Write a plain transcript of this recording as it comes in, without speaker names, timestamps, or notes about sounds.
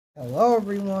Hello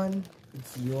everyone,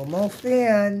 it's UMO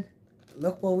Fan.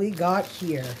 Look what we got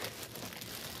here.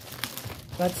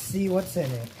 Let's see what's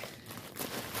in it.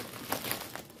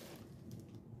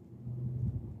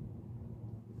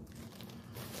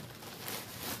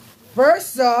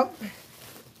 First up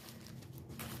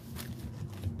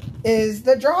is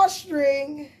the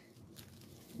drawstring.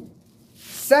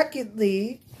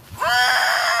 Secondly,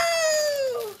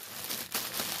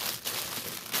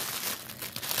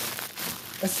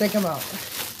 let's take him out.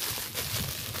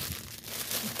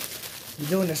 I'm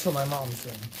doing this for my mom's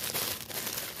room.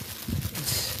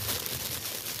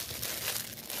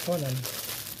 Hold on.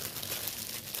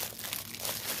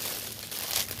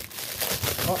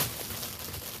 Oh.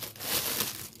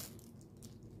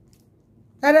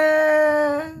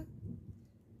 Ta-da!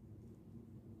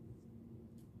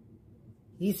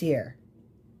 He's here.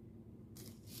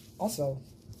 Also,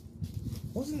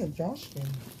 what was in the drawstring?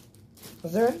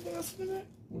 Was there anything else in there?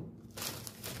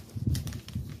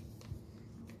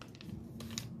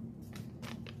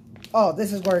 Oh,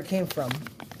 this is where it came from.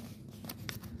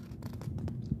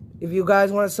 If you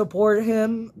guys want to support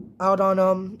him out on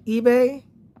eBay,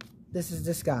 this is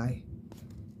this guy.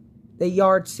 The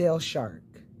Yard Sale Shark.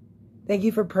 Thank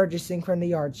you for purchasing from the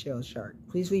Yard Sale Shark.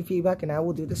 Please leave feedback and I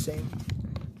will do the same.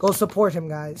 Go support him,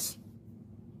 guys.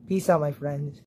 Peace out, my friends.